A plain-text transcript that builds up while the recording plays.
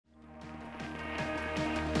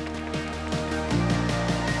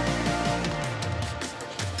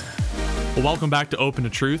Well, welcome back to Open to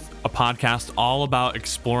Truth, a podcast all about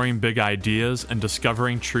exploring big ideas and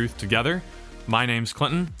discovering truth together. My name's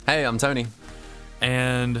Clinton. Hey, I'm Tony.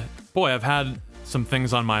 And boy, I've had some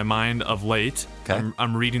things on my mind of late. Okay.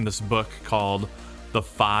 I'm reading this book called The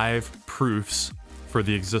 5 Proofs for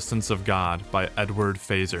the Existence of God by Edward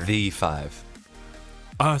Feser. The 5.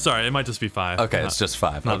 Sorry, it might just be 5. Okay, it's just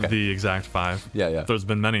 5. Not Okay. the exact 5. Yeah. There's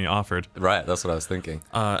been many offered. Right, that's what I was thinking.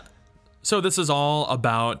 So this is all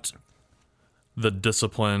about the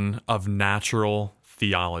discipline of natural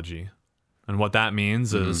theology. And what that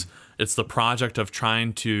means is it's the project of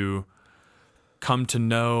trying to come to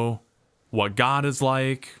know what God is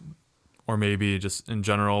like, or maybe just in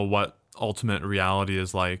general what ultimate reality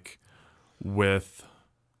is like with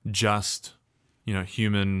just,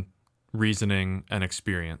 human reasoning and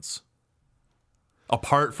experience.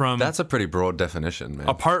 Apart from That's a pretty broad definition, man.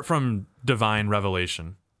 apart from divine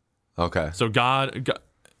revelation. Okay. So God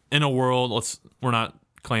in a world, we're not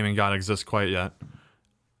claiming God exists quite yet.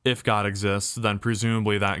 If God exists, then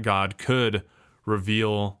presumably that God could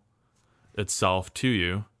reveal itself to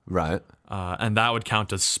you. Right. And that would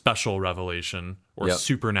count as special revelation or Yep.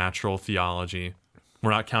 supernatural theology.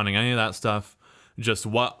 We're not counting any of that stuff. Just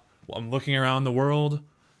what I'm looking around the world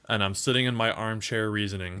and I'm sitting in my armchair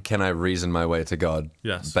reasoning. Can I reason my way to God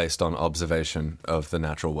Yes. based on observation of the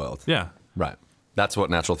natural world? Yeah. Right. That's what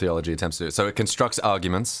natural theology attempts to do. So it constructs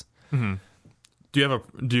arguments. Do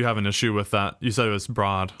you have an issue with that? You said it was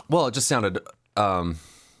broad. Well, it just sounded... I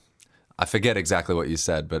forget exactly what you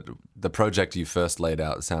said, but the project you first laid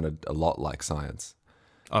out sounded a lot like science.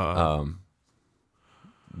 But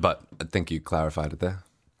I think you clarified it there.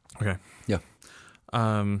 Okay. Yeah.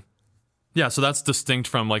 Yeah, so that's distinct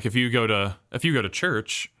from like if you go to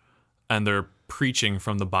church and they're preaching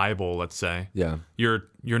from the Bible, let's say. Yeah. You're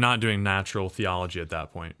not doing natural theology at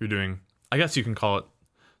that point. You're doing, I guess you can call it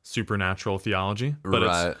supernatural theology, but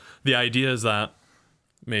Right. the idea is that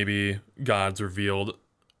maybe God's revealed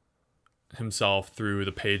himself through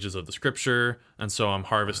the pages of the scripture, and so I'm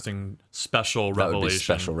harvesting special That would be revelation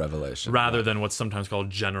special revelation. rather than what's sometimes called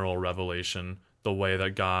general revelation, the way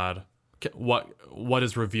that God what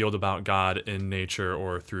is revealed about God in nature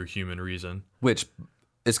or through human reason. Which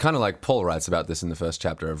is kind of like Paul writes about this in the first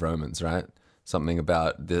chapter of Romans, right? Something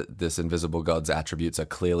about this invisible God's attributes are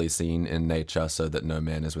clearly seen in nature so that no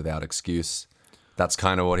man is without excuse. That's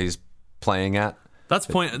kind of what he's playing at. That's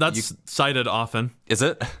cited often. Is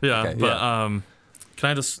it? Yeah, Okay, but can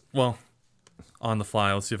I just, on the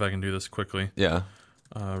fly, let's see if I can do this quickly. Yeah.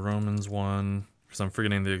 Romans 1, because I'm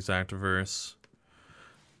forgetting the exact verse.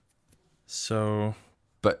 So,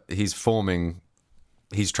 But he's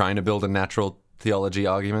trying to build a natural theology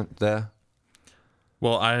argument there?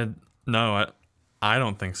 well, I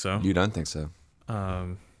don't think so. You don't think so?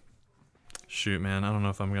 Shoot, man, I don't know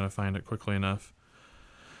if I'm going to find it quickly enough.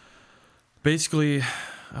 Basically,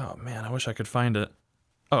 oh man, I wish I could find it.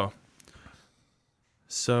 Oh.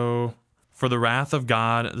 So, for the wrath of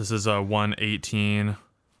God, this is 1:18.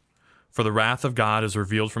 For the wrath of God is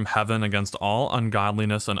revealed from heaven against all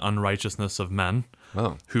ungodliness and unrighteousness of men,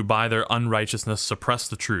 Oh. who by their unrighteousness suppress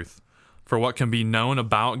the truth. For what can be known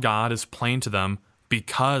about God is plain to them,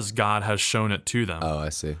 because God has shown it to them. Oh, I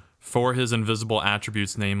see. For his invisible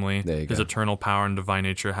attributes, namely There you his go. eternal power and divine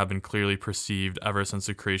nature, have been clearly perceived ever since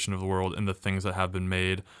the creation of the world in the things that have been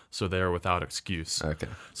made, so they are without excuse. Okay.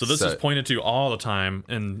 So this is pointed to all the time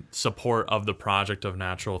in support of the project of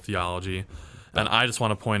natural theology. And I just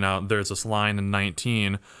want to point out there's this line in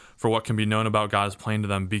 19, for what can be known about God is plain to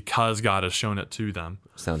them because God has shown it to them.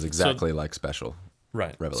 Sounds exactly like special.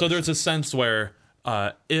 Right. So Revelation. there's a sense where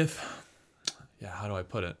how do I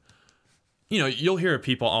put it? You'll hear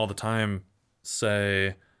people all the time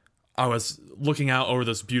say, I was looking out over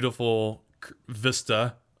this beautiful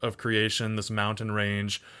vista of creation, this mountain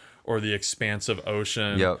range, or the expansive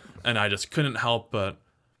ocean. Yep. And I just couldn't help but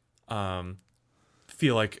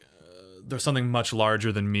feel like there's something much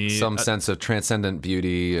larger than me. Some sense of transcendent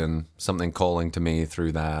beauty and something calling to me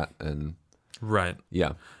through that. And Right.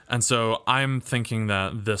 yeah. And so I'm thinking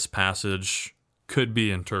that this passage could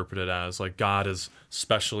be interpreted as like God is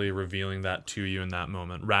specially revealing that to you in that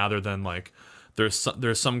moment, rather than like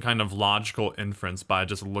there's some kind of logical inference by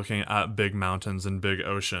just looking at big mountains and big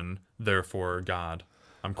ocean, therefore God.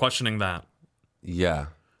 I'm questioning that. Yeah.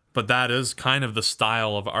 But that is kind of the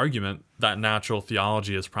style of argument that natural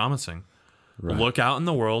theology is promising. Right. Look out in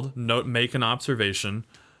the world, make an observation,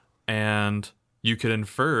 and you could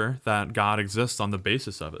infer that God exists on the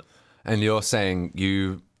basis of it. And you're saying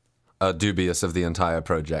you are dubious of the entire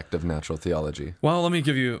project of natural theology. Well, let me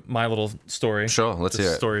give you my little story. Sure, let's This hear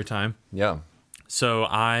is it. story time. Yeah. So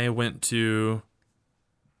I went to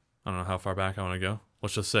I don't know how far back I want to go.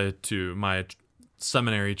 Let's just say to my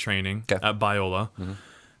seminary training Okay. at Biola.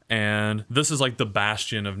 And this is like the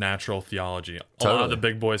bastion of natural theology. A lot of the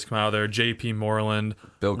big boys come out of there. J.P. Moreland,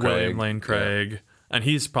 Bill Craig, William Lane Craig. And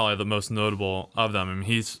he's probably the most notable of them. I mean,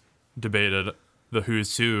 he's debated the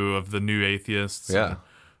who's who of the new atheists Yeah.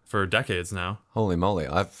 for decades now. Holy moly.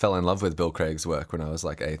 I fell in love with Bill Craig's work when I was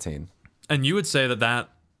like 18. And you would say that that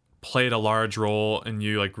played a large role in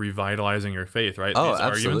you like revitalizing your faith, right? Oh, These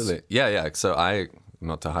absolutely. arguments? Yeah. So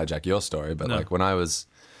not to hijack your story, but No. like when I was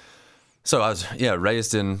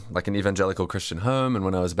raised in like an evangelical Christian home. And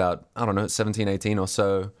when I was about, 17, 18 or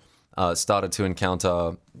so, started to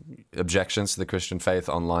encounter objections to the Christian faith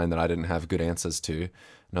online that I didn't have good answers to.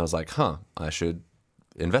 And I was like, I should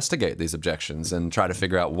investigate these objections and try to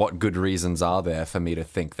figure out what good reasons are there for me to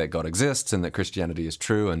think that God exists and that Christianity is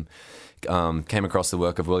true. And came across the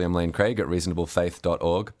work of William Lane Craig at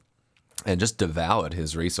reasonablefaith.org and just devoured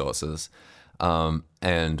his resources.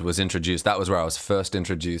 And was introduced. That was where I was first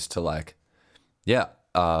introduced to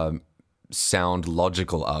sound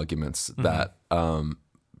logical arguments that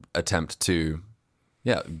attempt to,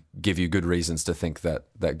 give you good reasons to think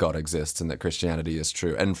that God exists and that Christianity is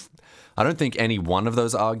true. And I don't think any one of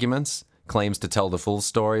those arguments claims to tell the full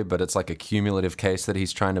story, but it's like a cumulative case that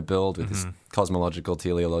he's trying to build with his cosmological,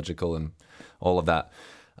 teleological, and all of that.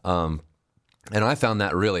 And I found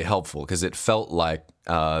that really helpful because it felt like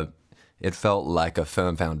a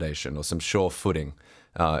firm foundation or some sure footing.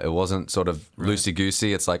 It wasn't sort of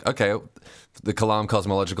loosey-goosey. It's like, okay, the Kalam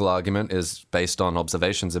cosmological argument is based on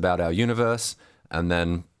observations about our universe and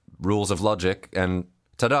then rules of logic, and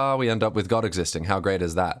ta-da, we end up with God existing. How great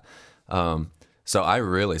is that? So I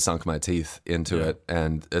really sunk my teeth into it,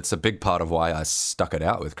 and it's a big part of why I stuck it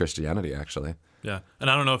out with Christianity, actually. Yeah. And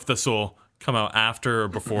I don't know if this will come out after or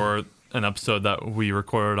before an episode that we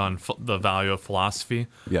recorded on the value of philosophy.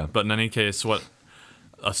 Yeah. But in any case, what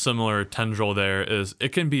a similar tendril there is, it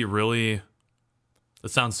can be really, it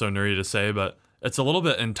sounds so nerdy to say, but it's a little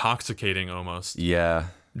bit intoxicating almost. Yeah.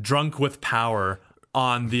 Drunk with power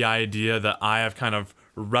on the idea that I have kind of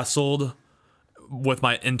wrestled with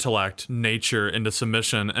my intellect, nature into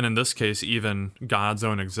submission, and in this case, even God's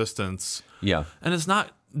own existence. Yeah. And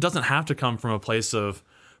doesn't have to come from a place of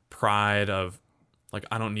pride of like,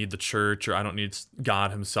 I don't need the church or I don't need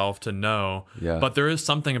God himself to know. Yeah. But there is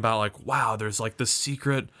something about like, wow, there's like this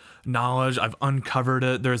secret knowledge. I've uncovered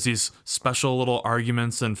it. There's these special little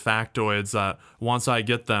arguments and factoids that once I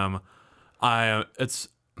get them, it's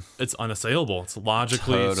unassailable. It's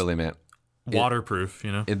logically Totally, man. waterproof,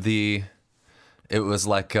 It was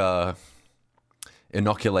like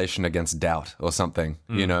inoculation against doubt or something,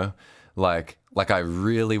 Like I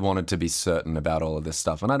really wanted to be certain about all of this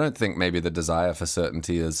stuff. And I don't think maybe the desire for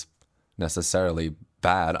certainty is necessarily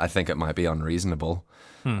bad. I think it might be unreasonable.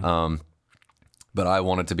 But I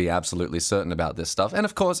wanted to be absolutely certain about this stuff. And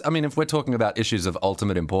of course, I mean, if we're talking about issues of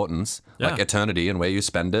ultimate importance, like eternity and where you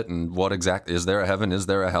spend it and what is there a heaven, is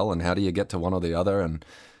there a hell, and how do you get to one or the other? And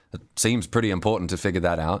it seems pretty important to figure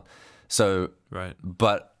that out. So, right.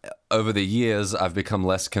 But over the years, I've become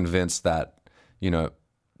less convinced that,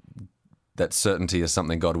 that certainty is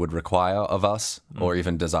something God would require of us or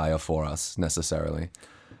even desire for us necessarily.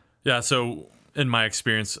 Yeah, so in my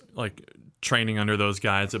experience, like training under those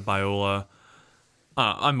guys at Biola,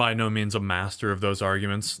 I'm by no means a master of those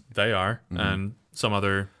arguments. They are. And some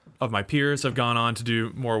other of my peers have gone on to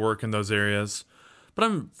do more work in those areas. But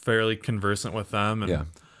I'm fairly conversant with them. And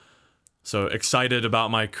so excited about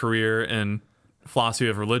my career in philosophy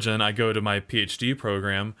of religion, I go to my PhD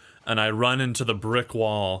program and I run into the brick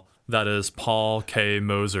wall that is Paul K.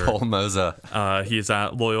 Moser. Paul Moser. He's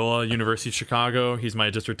at Loyola University of Chicago. He's my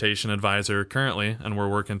dissertation advisor currently, and we're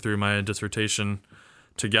working through my dissertation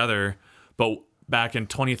together. But back in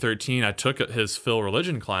 2013, I took his Phil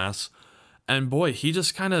religion class, and boy, he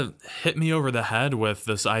just kind of hit me over the head with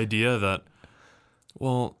this idea that,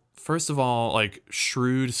 well, first of all, like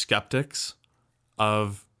shrewd skeptics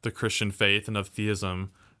of the Christian faith and of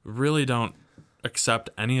theism really don't accept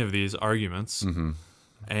any of these arguments.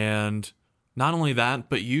 And not only that,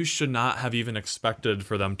 but you should not have even expected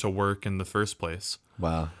for them to work in the first place.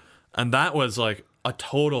 Wow. And that was like a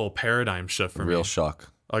total paradigm shift for me. Real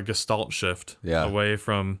shock. A gestalt shift Yeah. away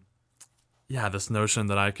from, this notion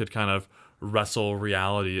that I could kind of wrestle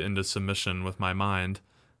reality into submission with my mind.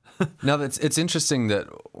 Now, it's interesting that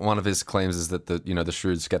one of his claims is that the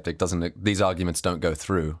shrewd skeptic these arguments don't go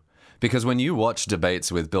through. Because when you watch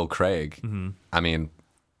debates with Bill Craig, I mean,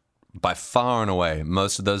 by far and away,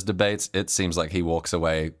 most of those debates, it seems like he walks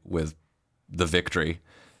away with the victory.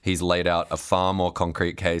 He's laid out a far more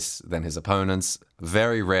concrete case than his opponents.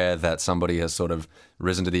 Very rare that somebody has sort of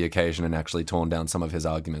risen to the occasion and actually torn down some of his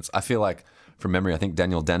arguments. I feel like, from memory, I think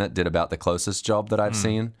Daniel Dennett did about the closest job that I've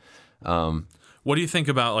seen. What do you think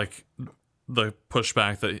about like the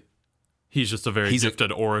pushback that he's just a very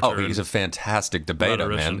gifted orator? Oh, he's a fantastic debater,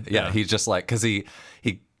 man. Yeah, he's just like, because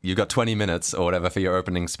you got 20 minutes or whatever for your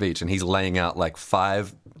opening speech, and he's laying out like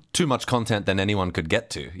too much content than anyone could get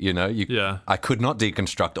to, you know? I could not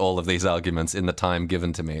deconstruct all of these arguments in the time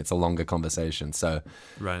given to me. It's a longer conversation. So,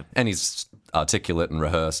 right. And he's articulate and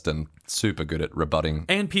rehearsed and super good at rebutting.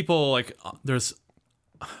 And people like, there's,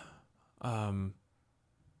 I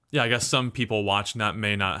guess some people watching that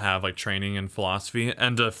may not have like training in philosophy,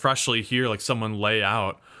 and to freshly hear like someone lay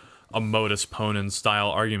out a modus ponens style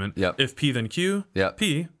argument. Yep. If P then Q,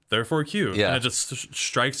 P, therefore Q. Yeah. And it just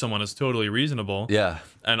strikes someone as totally reasonable. Yeah.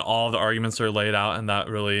 And all the arguments are laid out, and that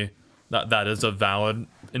really, that is a valid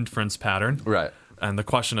inference pattern. Right. And the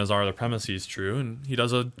question is, are the premises true? And he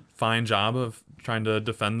does a fine job of trying to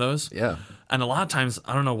defend those. Yeah. And a lot of times,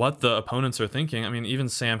 I don't know what the opponents are thinking. I mean, even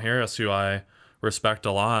Sam Harris, who I respect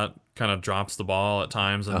a lot, kind of drops the ball at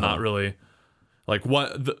times and not really, like,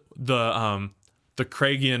 what the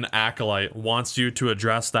Craigian acolyte wants you to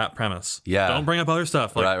address that premise. Yeah. Don't bring up other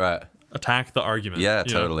stuff. Like, right. Attack the argument. Yeah,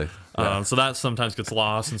 you know? totally. Yeah. So that sometimes gets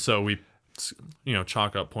lost, and so we,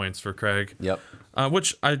 chalk up points for Craig. Yep.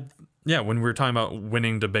 Which when we were talking about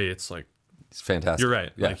winning debates, like, It's fantastic. you're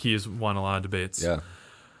right. Yeah. Like, he's won a lot of debates. Yeah.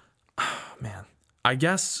 Man, I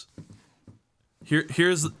guess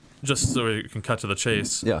here's just so we can cut to the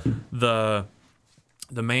chase. Yeah.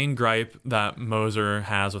 The main gripe that Moser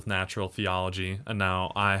has with natural theology, and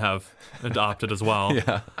now I have adopted as well,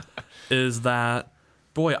 is that,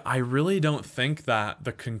 boy, I really don't think that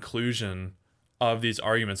the conclusion of these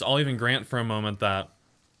arguments, I'll even grant for a moment that,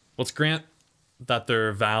 let's grant that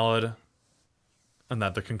they're valid and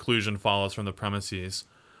that the conclusion follows from the premises,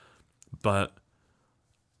 but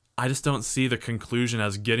I just don't see the conclusion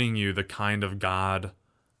as getting you the kind of God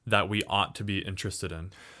that we ought to be interested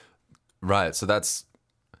in. Right. So that's,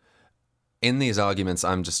 in these arguments,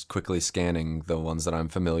 I'm just quickly scanning the ones that I'm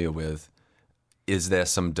familiar with. Is there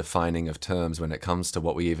some defining of terms when it comes to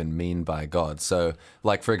what we even mean by God? So,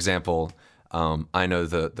 like, for example, I know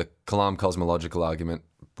the Kalam cosmological argument.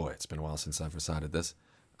 Boy, it's been a while since I've recited this.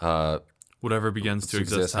 Whatever begins to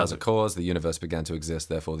exist has a cause. The universe began to exist,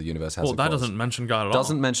 therefore the universe has a cause. Well, that doesn't mention God at all.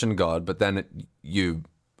 Doesn't mention God, but then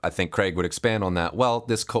I think Craig would expand on that. Well,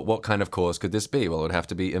 what kind of cause could this be? Well, it would have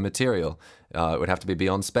to be immaterial. It would have to be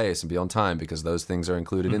beyond space and beyond time, because those things are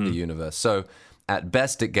included in the universe. So at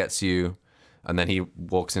best, it gets you, and then he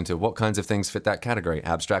walks into what kinds of things fit that category: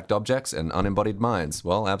 abstract objects and unembodied minds.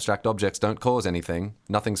 Well, abstract objects don't cause anything.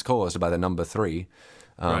 Nothing's caused by the number 3.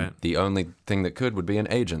 Right. The only thing that could would be an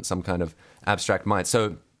agent, some kind of abstract mind.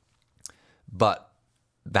 So, but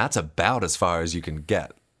that's about as far as you can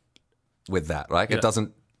get with that, right? Yeah. It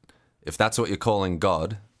doesn't. If that's what you're calling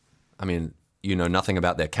God, I mean, you know nothing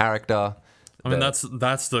about their character. I mean, that's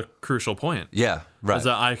the crucial point. Yeah, right. Is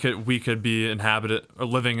that we could be inhabited or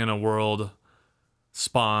living in a world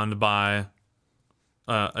spawned by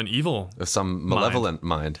an evil, some malevolent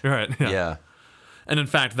mind. right? Yeah. And in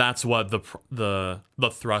fact, that's what the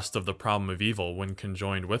thrust of the problem of evil, when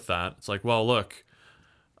conjoined with that, it's like, well, look,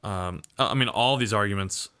 I mean, all these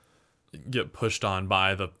arguments get pushed on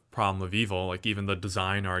by the problem of evil, like even the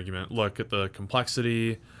design argument. Look at the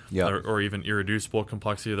complexity, or even irreducible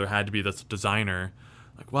complexity. There had to be this designer.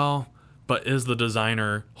 Like, well, but is the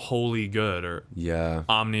designer wholly good or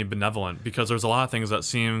omnibenevolent? Because there's a lot of things that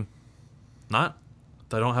seem they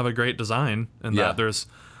don't have a great design, and that there's,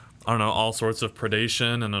 I don't know, all sorts of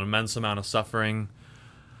predation and an immense amount of suffering.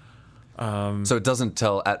 So it doesn't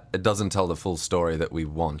tell the full story that we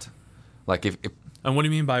want. Like if and what do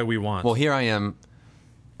you mean by we want? Well, here I am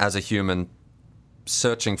as a human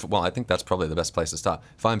searching for, well, I think that's probably the best place to start.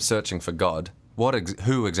 If I'm searching for God,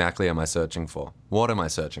 who exactly am I searching for? What am I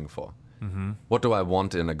searching for? Mm-hmm. What do I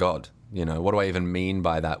want in a God? You know, what do I even mean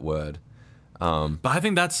by that word? But I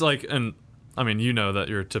think that's like, and I mean, you know that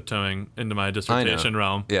you're tiptoeing into my dissertation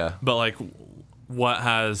realm. Yeah. But like, what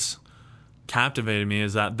has captivated me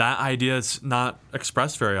is that idea is not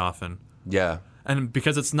expressed very often. Yeah. And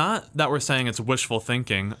because it's not that we're saying it's wishful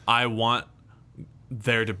thinking, I want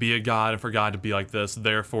there to be a God and for God to be like this,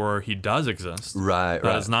 therefore he does exist. Right.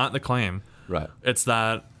 That is not the claim. Right. It's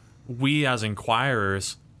that we as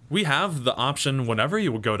inquirers, we have the option whenever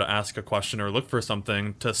you would go to ask a question or look for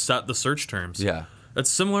something to set the search terms. Yeah. It's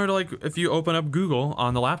similar to like if you open up Google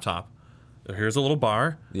on the laptop. Here's a little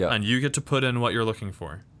bar, and you get to put in what you're looking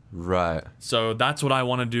for. Right. So that's what I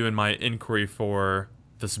want to do in my inquiry for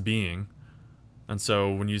this being. And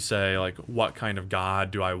so when you say, like, what kind of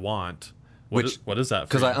God do I want? What is that for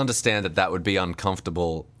Because you? I understand that would be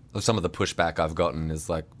uncomfortable. Some of the pushback I've gotten is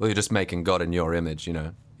like, well, you're just making God in your image, you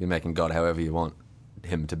know? You're making God however you want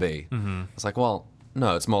him to be. Mm-hmm. It's like, well,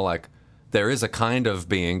 no, it's more like there is a kind of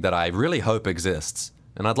being that I really hope exists,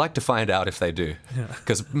 and I'd like to find out if they do.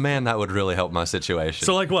 Because, man, that would really help my situation.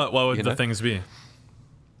 So, like, what would You the know? things be?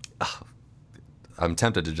 I'm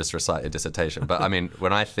tempted to just recite a dissertation, but I mean,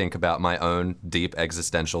 when I think about my own deep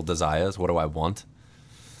existential desires, what do I want?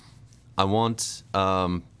 I want,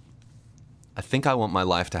 I think I want my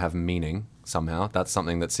life to have meaning somehow. That's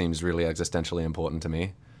something that seems really existentially important to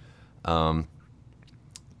me.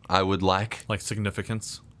 I would like, Like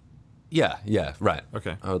significance? yeah, right.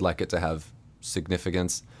 Okay. I would like it to have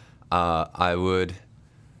significance. I would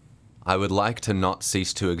like to not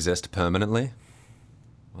cease to exist permanently.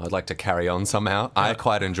 I'd like to carry on somehow. I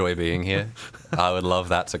quite enjoy being here. I would love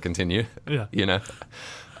that to continue. Yeah. You know?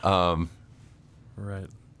 Right.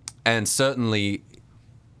 And certainly,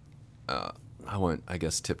 I won't, I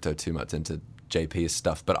guess, tiptoe too much into JP's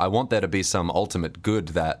stuff, but I want there to be some ultimate good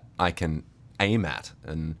that I can aim at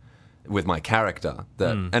and with my character.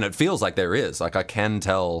 And it feels like there is. Like, I can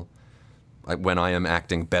tell, like, when I am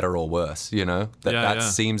acting better or worse, you know? That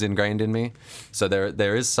seems ingrained in me. So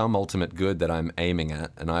there is some ultimate good that I'm aiming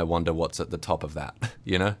at, and I wonder what's at the top of that,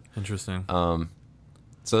 you know? Interesting.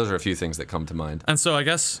 So those are a few things that come to mind. And so I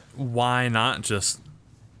guess why not just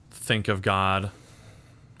think of God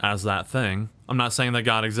as that thing? I'm not saying that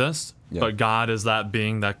God exists, but God is that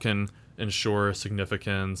being that can ensure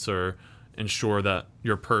significance or ensure that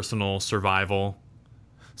your personal survival,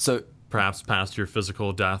 So, perhaps past your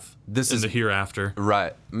physical death, This in is- the hereafter.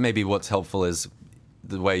 right, maybe what's helpful is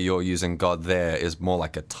the way you're using God there is more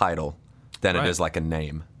like a title than Right. it is like a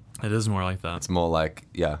name. It is more like that. It's more like,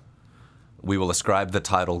 we will ascribe the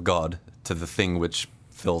title God to the thing which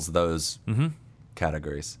fills those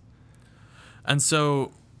categories. And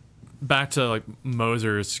so back to like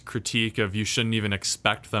Moser's critique of you shouldn't even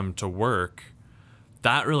expect them to work,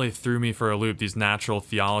 that really threw me for a loop, these natural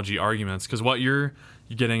theology arguments, because what you're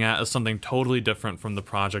getting at is something totally different from the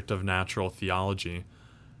project of natural theology.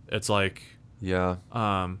 It's like, Yeah.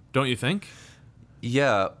 don't you think?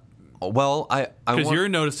 Yeah. Well, I Because want... you're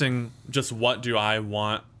noticing just what do I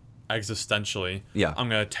want existentially. Yeah. I'm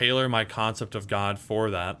going to tailor my concept of God for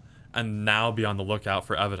that and now be on the lookout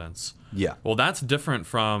for evidence. Yeah. Well, that's different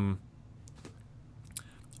from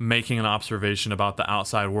making an observation about the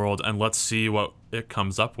outside world and let's see what it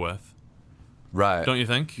comes up with. Right. Don't you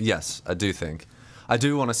think? Yes, I do think. I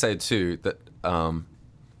do want to say, too, that,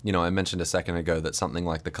 I mentioned a second ago that something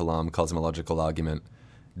like the Kalam cosmological argument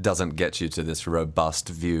doesn't get you to this robust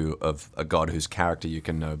view of a God whose character you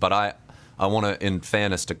can know. But I want to, in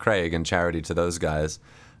fairness to Craig and charity to those guys,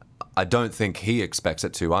 I don't think he expects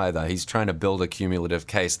it to either. He's trying to build a cumulative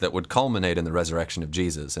case that would culminate in the resurrection of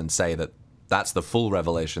Jesus and say that that's the full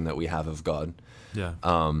revelation that we have of God. Yeah.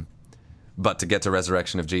 But to get to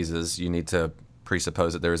resurrection of Jesus, you need to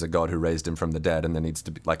presuppose that there is a God who raised him from the dead, and there needs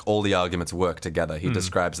to be, like, all the arguments work together. He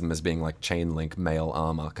describes them as being like chain link mail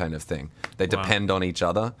armor kind of thing. They depend on each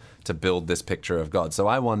other to build this picture of God. So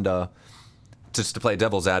I wonder, just to play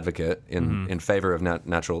devil's advocate in favor of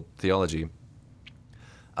natural theology,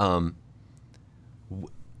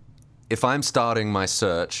 if I'm starting my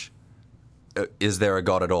search, is there a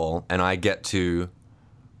God at all? And I get to,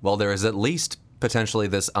 well, there is at least potentially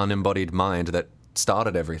this unembodied mind that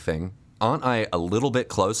started everything. Aren't I a little bit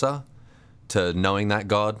closer to knowing that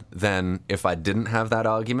God than if I didn't have that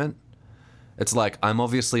argument? It's like, I'm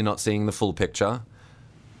obviously not seeing the full picture.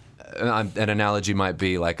 An analogy might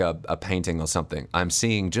be like a painting or something. I'm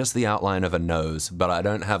seeing just the outline of a nose, but I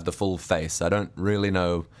don't have the full face. I don't really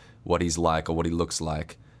know what he's like or what he looks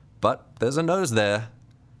like. But there's a nose there,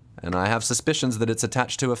 and I have suspicions that it's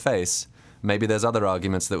attached to a face. Maybe there's other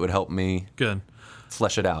arguments that would help me Good.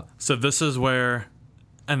 flesh it out. So this is where,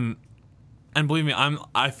 and believe me,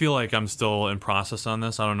 I feel like I'm still in process on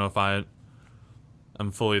this. I don't know if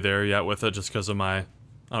I'm fully there yet with it, just because of my,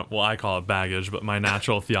 I call it baggage, but my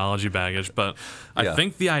natural theology baggage. But I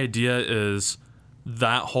think the idea is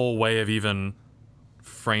that whole way of even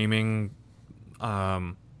framing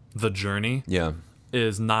the journey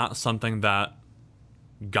is not something that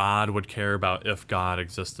God would care about if God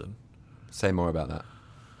existed. Say more about that.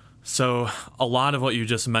 So a lot of what you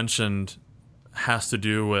just mentioned has to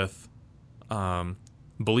do with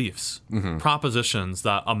beliefs, propositions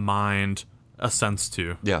that a mind assents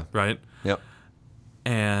to. Yeah. Right? Yep.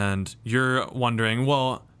 And you're wondering,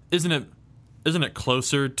 well, isn't it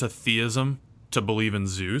closer to theism to believe in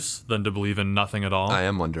Zeus than to believe in nothing at all. I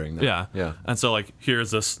am wondering that. Yeah. Yeah. And so, like,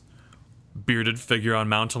 here's this bearded figure on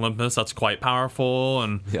Mount Olympus that's quite powerful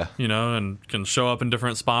and, Yeah. you know, and can show up in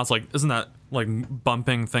different spots. Like, isn't that, like,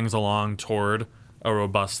 bumping things along toward a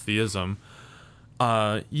robust theism?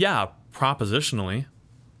 Yeah, propositionally.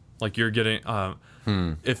 Like, you're getting...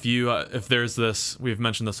 if there's this... We've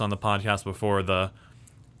mentioned this on the podcast before, the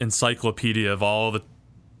encyclopedia of all the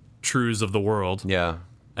truths of the world. Yeah.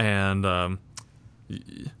 And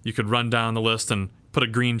you could run down the list and put a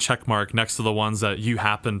green check mark next to the ones that you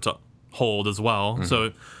happen to hold as well. Mm-hmm.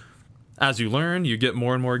 So as you learn, you get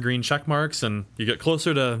more and more green check marks, and you get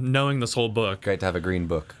closer to knowing this whole book. Great to have a green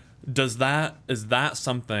book. Is that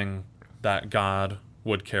something that God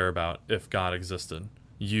would care about if God existed?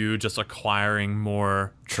 You just acquiring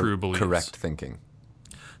more true beliefs. Correct thinking.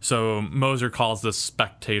 So Moser calls this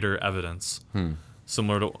spectator evidence.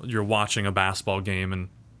 Similar to you're watching a basketball game and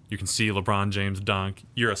you can see LeBron James dunk.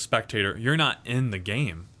 You're a spectator. You're not in the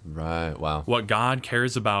game. Right. Wow. What God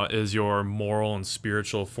cares about is your moral and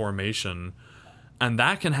spiritual formation. And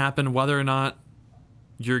that can happen whether or not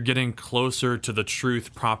you're getting closer to the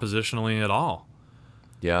truth propositionally at all.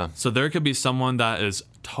 Yeah. So there could be someone that is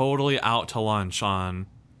totally out to lunch on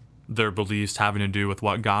their beliefs having to do with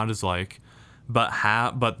what God is like, but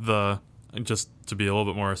just to be a little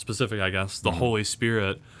bit more specific, I guess, the Holy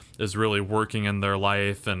Spirit is really working in their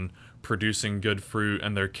life and producing good fruit,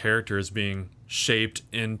 and their character is being shaped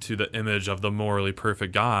into the image of the morally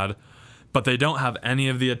perfect God, but they don't have any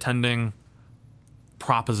of the attending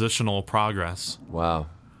propositional progress. Wow.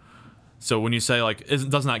 So when you say, like,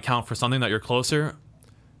 doesn't that count for something that you're closer?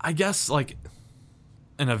 I guess, like,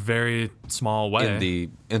 in a very small way. In the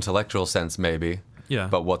intellectual sense, maybe. Yeah.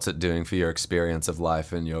 But what's it doing for your experience of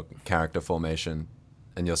life and your character formation?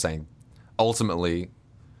 And you're saying, ultimately,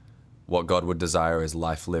 what God would desire is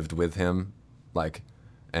life lived with Him, like,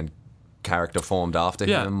 and character formed after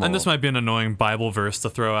Him. And this might be an annoying Bible verse to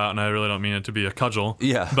throw out, and I really don't mean it to be a cudgel.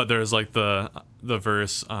 Yeah. But there's, like, the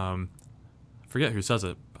verse, I forget who says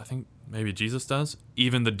it. I think maybe Jesus does.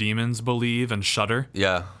 Even the demons believe and shudder.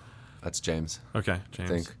 Yeah. That's James. Okay, James.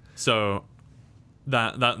 Think. So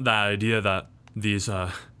that idea that these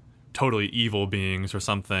totally evil beings or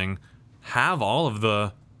something have all of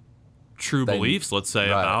the true beliefs, let's say,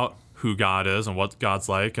 right. about who God is and what God's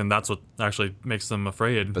like, and that's what actually makes them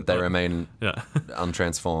afraid. But they remain yeah.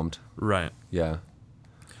 untransformed. Right. Yeah.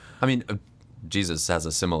 I mean, Jesus has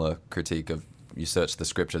a similar critique of you search the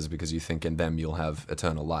scriptures because you think in them you'll have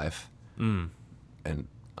eternal life. And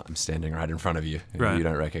I'm standing right in front of you. And Right. You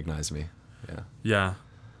don't recognize me. Yeah. Yeah.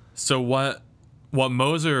 So what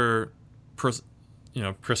Moser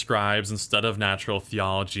prescribes instead of natural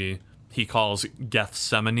theology, he calls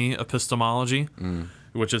Gethsemane epistemology,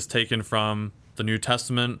 which is taken from the New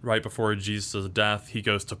Testament. Right before Jesus' death, he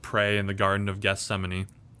goes to pray in the Garden of Gethsemane.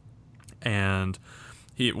 And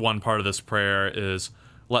one part of this prayer is,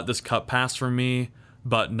 "Let this cup pass from me,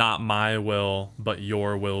 but not my will, but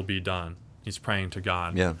your will be done." He's praying to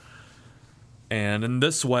God. Yeah. And in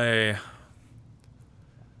this way,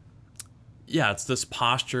 yeah, it's this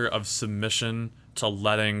posture of submission to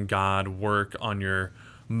letting God work on your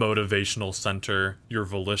motivational center, your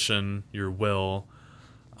volition, your will,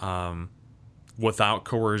 without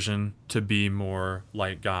coercion, to be more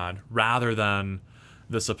like God, rather than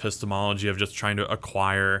this epistemology of just trying to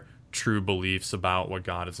acquire true beliefs about what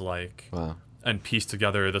God is like. Wow. And piece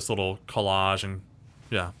together this little collage. And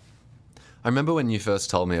yeah. I remember when you first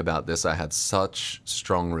told me about this, I had such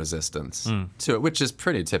strong resistance to it, which is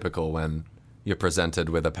pretty typical when you're presented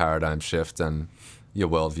with a paradigm shift and your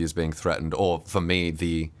worldview's being threatened. Or for me,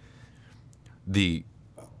 the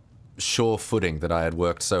sure footing that I had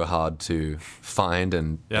worked so hard to find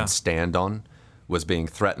and stand on was being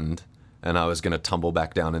threatened, and I was going to tumble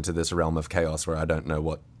back down into this realm of chaos where I don't know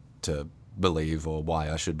what to believe or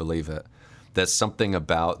why I should believe it. There's something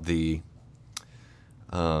about the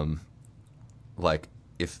like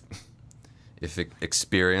if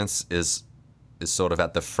experience is sort of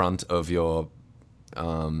at the front of your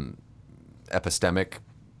epistemic,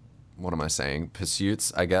 what am I saying,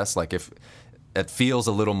 pursuits, I guess, like if it feels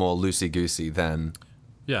a little more loosey-goosey than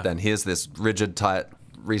here's this rigid, tight,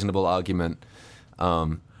 reasonable argument.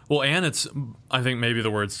 Well, and it's, I think maybe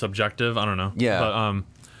the word's subjective, I don't know. Yeah. But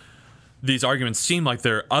these arguments seem like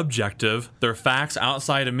they're objective. They're facts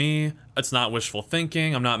outside of me. It's not wishful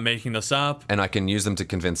thinking. I'm not making this up. And I can use them to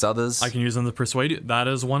convince others. I can use them to persuade you. That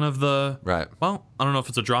is one of the... Right. Well, I don't know if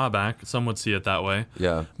it's a drawback. Some would see it that way.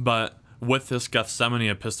 Yeah. But with this Gethsemane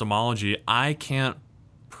epistemology, I can't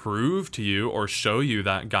prove to you or show you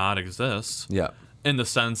that God exists. Yeah. in the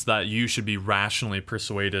sense that you should be rationally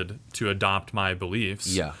persuaded to adopt my beliefs.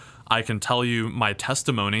 Yeah. I can tell you my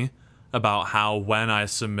testimony about how when I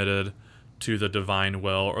submitted to the divine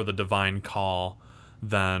will or the divine call,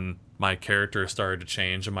 then my character started to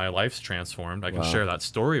change and my life's transformed. I can share that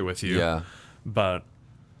story with you. Yeah. But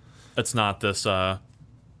it's not this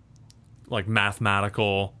like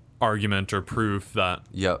mathematical argument or proof that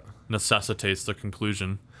Yep. necessitates the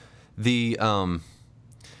conclusion. The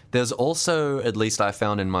there's also, at least I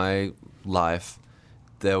found in my life,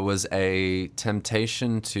 there was a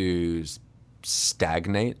temptation to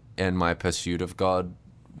stagnate in my pursuit of God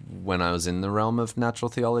when I was in the realm of natural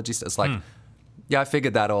theology. So it's like, yeah, I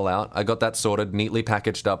figured that all out. I got that sorted, neatly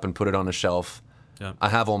packaged up and put it on a shelf. Yeah. I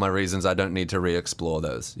have all my reasons. I don't need to re-explore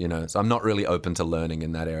those, So I'm not really open to learning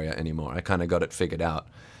in that area anymore. I kind of got it figured out.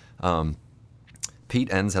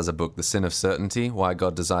 Pete Enns has a book, The Sin of Certainty, Why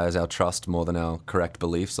God Desires Our Trust More Than Our Correct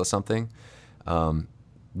Beliefs or something,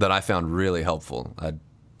 that I found really helpful. I'd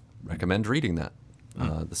recommend reading that.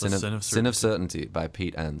 The Sin of Certainty by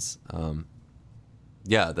Pete Enns.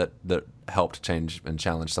 That helped change and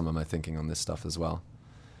challenge some of my thinking on this stuff as well.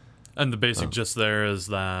 And the basic gist there is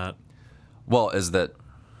that... Well,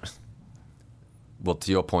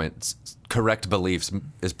 to your point, correct beliefs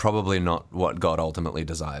is probably not what God ultimately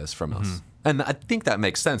desires from us. And I think that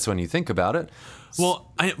makes sense when you think about it.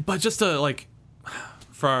 Well, but just to,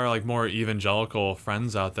 for our, more evangelical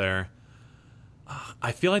friends out there,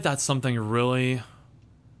 I feel like that's something really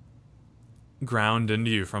ground into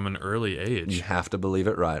you from an early age. You have to believe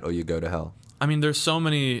it right or you go to hell. I mean, there's so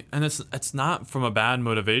many, and it's not from a bad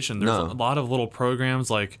motivation. There's a lot of little programs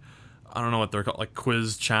I don't know what they're called, like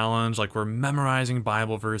Quiz Challenge, we're memorizing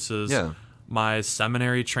Bible verses. Yeah. My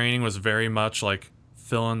seminary training was very much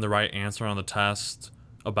fill in the right answer on the test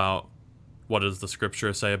about what does the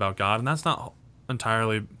scripture say about God, and that's not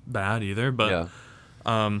entirely bad either, but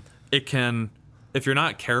it can, if you're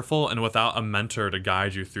not careful and without a mentor to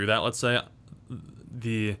guide you through that, let's say,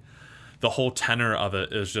 the whole tenor of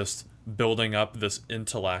it is just building up this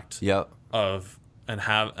intellect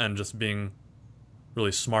and just being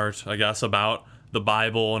really smart, I guess, about the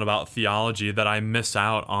Bible and about theology, that I miss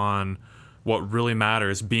out on what really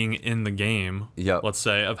matters, being in the game, let's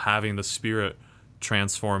say, of having the Spirit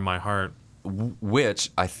transform my heart. Which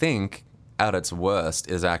I think, at its worst,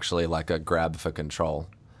 is actually like a grab for control.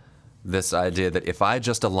 This idea that if I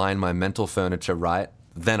just align my mental furniture right,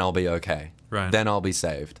 then I'll be okay. Right. Then I'll be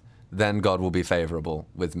saved. Then God will be favorable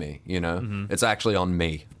with me, It's actually on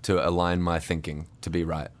me to align my thinking to be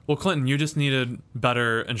right. Well, Clinton, you just needed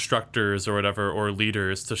better instructors or whatever, or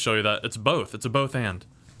leaders to show you that it's both. It's a both and.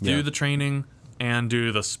 Do the training and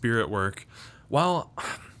do the Spirit work. Well,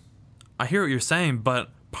 I hear what you're saying, but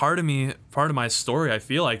part of my story, I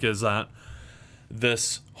feel like, is that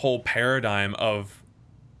this whole paradigm of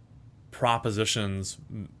propositions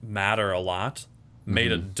matter a lot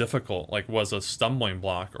made it difficult, was a stumbling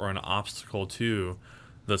block or an obstacle to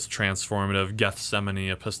this transformative Gethsemane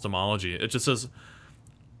epistemology. It just is,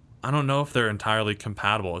 I don't know if they're entirely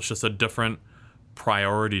compatible. It's just a different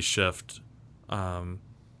priority shift,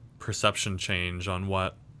 perception change on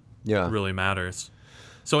what really matters.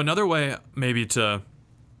 So another way, maybe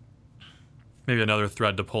another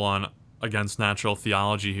thread to pull on against natural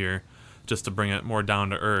theology here, just to bring it more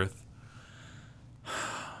down to earth,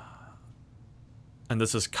 and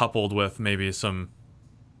this is coupled with maybe some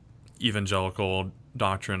evangelical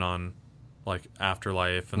doctrine on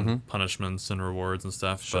afterlife and punishments and rewards and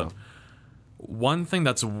stuff. Sure. But one thing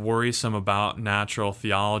that's worrisome about natural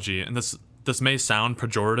theology, and this may sound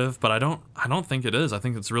pejorative, but I don't think it is. I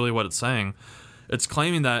think it's really what it's saying. It's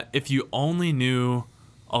claiming that if you only knew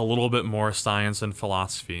a little bit more science and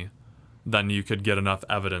philosophy, then you could get enough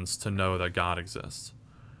evidence to know that God exists.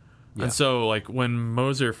 Yeah. And so, when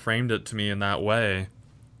Moser framed it to me in that way,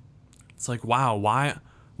 it's wow,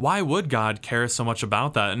 why would God care so much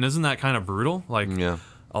about that? And isn't that kind of brutal? A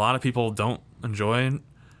lot of people don't enjoy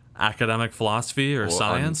academic philosophy or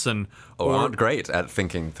science, or aren't great at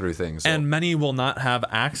thinking through things. And many will not have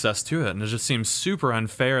access to it. And it just seems super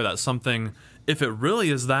unfair that something, if it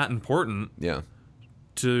really is that important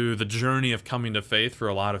to the journey of coming to faith for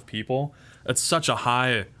a lot of people, it's such a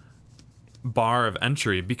high bar of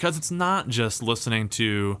entry, because it's not just listening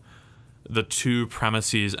to the two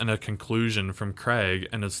premises and a conclusion from Craig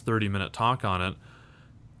and his 30-minute talk on it.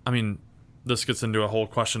 I mean, this gets into a whole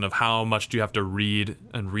question of how much do you have to read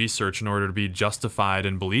and research in order to be justified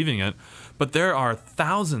in believing it. But there are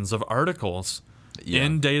thousands of articles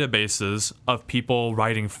in databases of people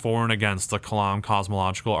writing for and against the Kalam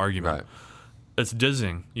cosmological argument. Right. It's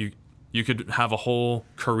dizzying. You could have a whole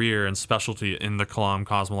career and specialty in the Kalam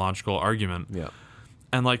cosmological argument. Yeah.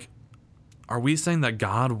 And like, are we saying that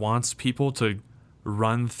God wants people to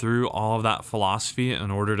run through all of that philosophy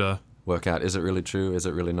in order to work out, is it really true? Is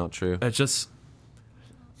it really not true? It just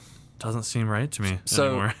doesn't seem right to me So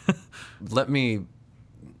anymore. let me,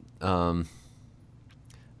 I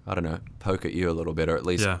don't know, poke at you a little bit, or at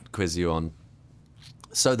least quiz you on.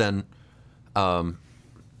 So then,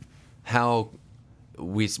 how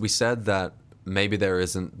we said that maybe there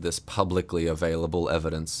isn't this publicly available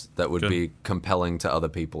evidence that would be compelling to other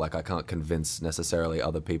people. Like, I can't convince necessarily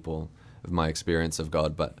other people of my experience of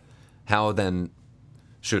God, but how then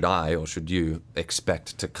should I, or should you,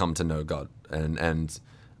 expect to come to know God? And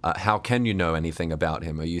how can you know anything about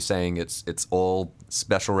him? Are you saying it's all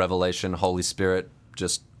special revelation, Holy Spirit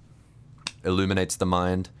just illuminates the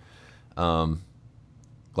mind?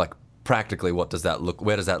 Like, practically, what does that look?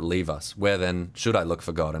 Where does that leave us? Where then should I look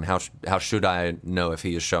for God, and how should I know if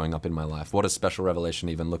he is showing up in my life? What does special revelation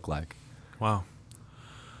even look like? Wow.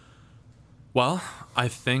 Well, I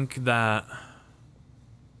think that,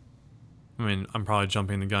 I mean, I'm probably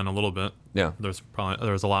jumping the gun a little bit. Yeah. There's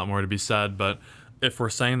a lot more to be said, but if we're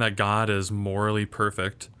saying that God is morally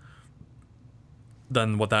perfect,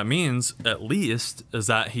 then what that means, at least, is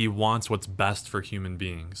that he wants what's best for human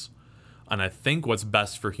beings. And I think what's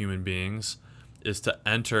best for human beings is to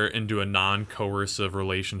enter into a non-coercive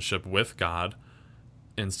relationship with God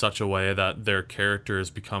in such a way that their characters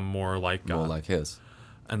become more like God. More like his.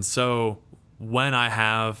 And so when I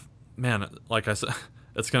have, man, like I said,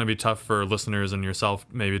 it's going to be tough for listeners and yourself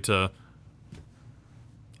maybe to,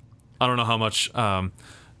 I don't know how much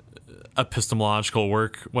epistemological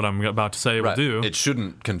work what I'm about to say will do. It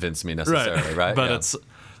shouldn't convince me necessarily, right? But it's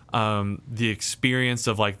the experience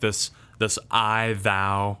of like this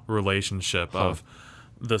I-thou relationship of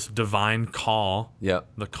this divine call,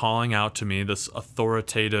 the calling out to me, this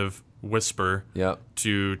authoritative whisper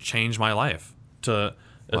to change my life.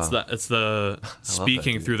 It's the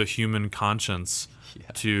speaking through the human conscience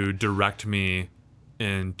to direct me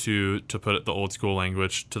into, to put it the old school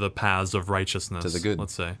language, to the paths of righteousness, to the good,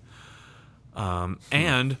 let's say.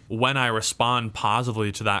 And when I respond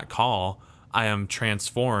positively to that call, I am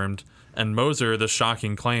transformed. And Moser, the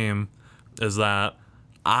shocking claim is that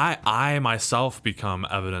I myself become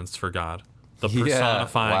evidence for God, the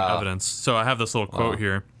personifying evidence. So I have this little quote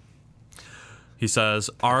here. He says,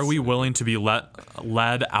 "Are we willing to be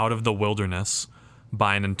led out of the wilderness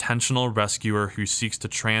by an intentional rescuer who seeks to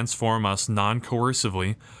transform us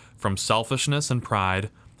non-coercively from selfishness and pride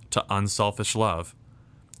to unselfish love?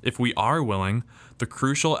 If we are willing, the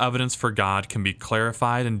crucial evidence for God can be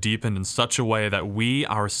clarified and deepened in such a way that we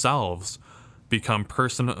ourselves become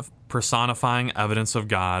personifying evidence of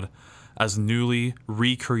God as newly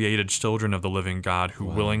recreated children of the living God who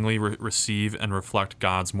willingly receive and reflect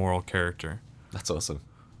God's moral character." That's awesome.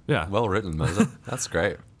 Yeah. Well written, Moser. That's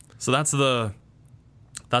great. So that's the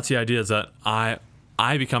idea, is that I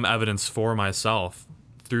become evidence for myself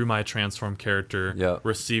through my transformed character,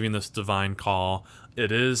 receiving this divine call.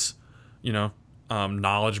 It is,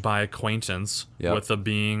 knowledge by acquaintance with a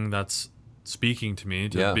being that's speaking to me,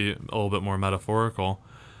 to be a little bit more metaphorical.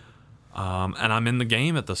 And I'm in the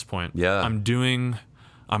game at this point. Yeah.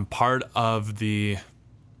 I'm part of the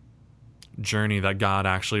journey that God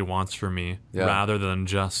actually wants for me, rather than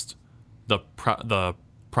just the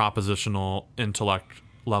propositional intellect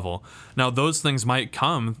level. Now, those things might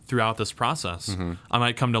come throughout this process. Mm-hmm. I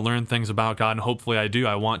might come to learn things about God, and hopefully I do.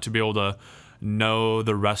 I want to be able to know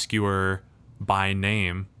the rescuer by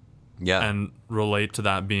name and relate to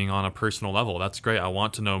that being on a personal level. That's great. I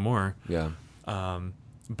want to know more. Yeah.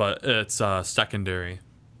 But it's secondary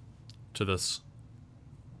to this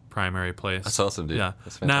primary place. That's awesome, dude. Yeah.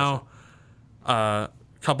 That's fantastic. Now,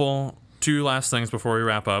 two last things before we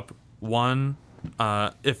wrap up. One,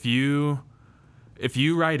 if you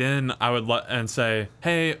write in, I would and say,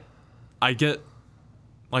 hey, I get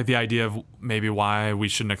like the idea of maybe why we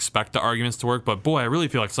shouldn't expect the arguments to work, but boy, I really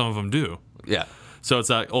feel like some of them do. Yeah. So it's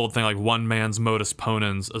that old thing, like one man's modus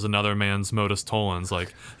ponens is another man's modus tollens.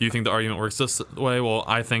 Like, you think the argument works this way? Well,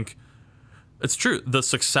 I think it's true. The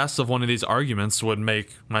success of one of these arguments would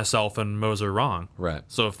make myself and Moser wrong. Right.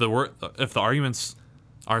 So if the arguments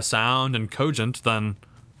are sound and cogent, then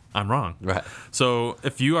I'm wrong. Right. So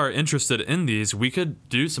if you are interested in these, we could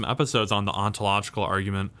do some episodes on the ontological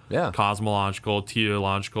argument, cosmological,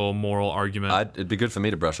 teleological, moral argument. It'd be good for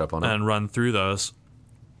me to brush up on it. And run through those.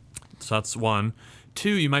 So that's one. Two,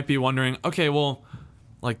 you might be wondering, okay, well,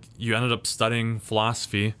 like you ended up studying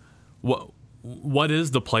philosophy. What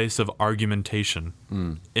is the place of argumentation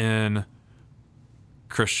in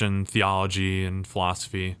Christian theology and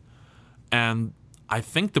philosophy? And I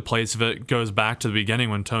think the place of it goes back to the beginning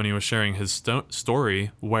when Tony was sharing his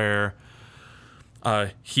story, where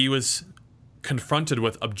he was confronted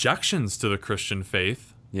with objections to the Christian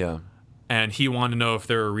faith, Yeah. and he wanted to know if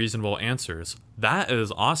there were reasonable answers. That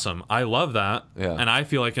is awesome. I love that. Yeah. And I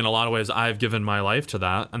feel like in a lot of ways I've given my life to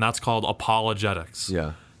that, and that's called apologetics.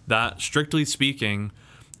 Yeah. That, strictly speaking,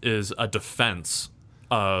 is a defense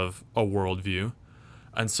of a worldview.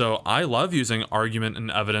 And so I love using argument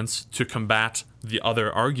and evidence to combat the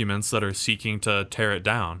other arguments that are seeking to tear it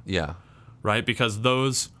down, Yeah. right? Because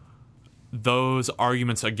those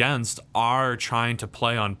arguments against are trying to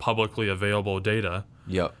play on publicly available data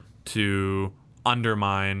Yep. to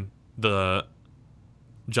undermine the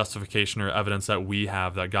justification or evidence that we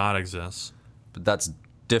have that God exists. But that's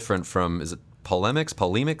different from, is it polemics?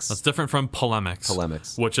 That's different from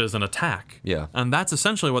polemics, which is an attack. Yeah. And that's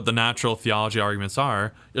essentially what the natural theology arguments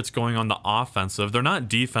are. It's going on the offensive. They're not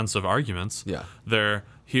defensive arguments. Yeah.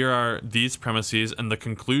 Here are these premises, and the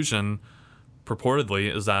conclusion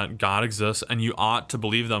purportedly is that God exists, and you ought to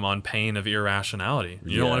believe them on pain of irrationality.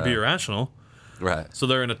 You don't want to be irrational. Right. So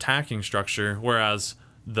they're an attacking structure, whereas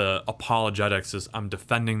the apologetics is I'm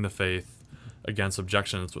defending the faith against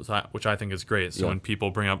objections, which I think is great. So when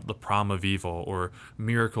people bring up the problem of evil, or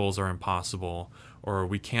miracles are impossible, or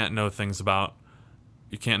you can't know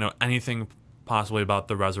anything possibly about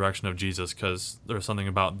the resurrection of Jesus because there's something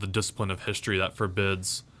about the discipline of history that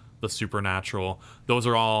forbids the supernatural. Those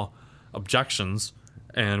are all objections,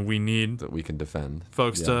 and we need That we can defend.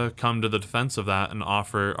 folks to come to the defense of that and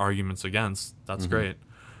offer arguments against. That's great.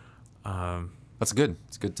 That's good.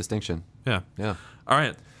 It's a good distinction. Yeah. Yeah. All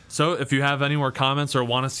right. So if you have any more comments or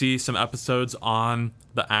want to see some episodes on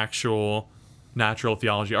the actual natural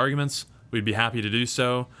theology arguments, we'd be happy to do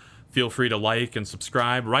so. Feel free to like and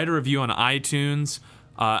subscribe. Write a review on iTunes.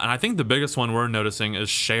 And I think the biggest one we're noticing is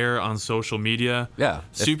share on social media. Yeah.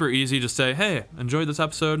 Super easy to say, hey, enjoyed this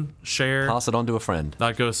episode, share. Pass it on to a friend.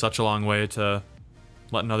 That goes such a long way to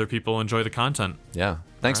letting other people enjoy the content. Yeah.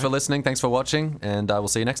 Thanks for listening. Thanks for watching. And we'll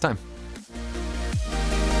see you next time.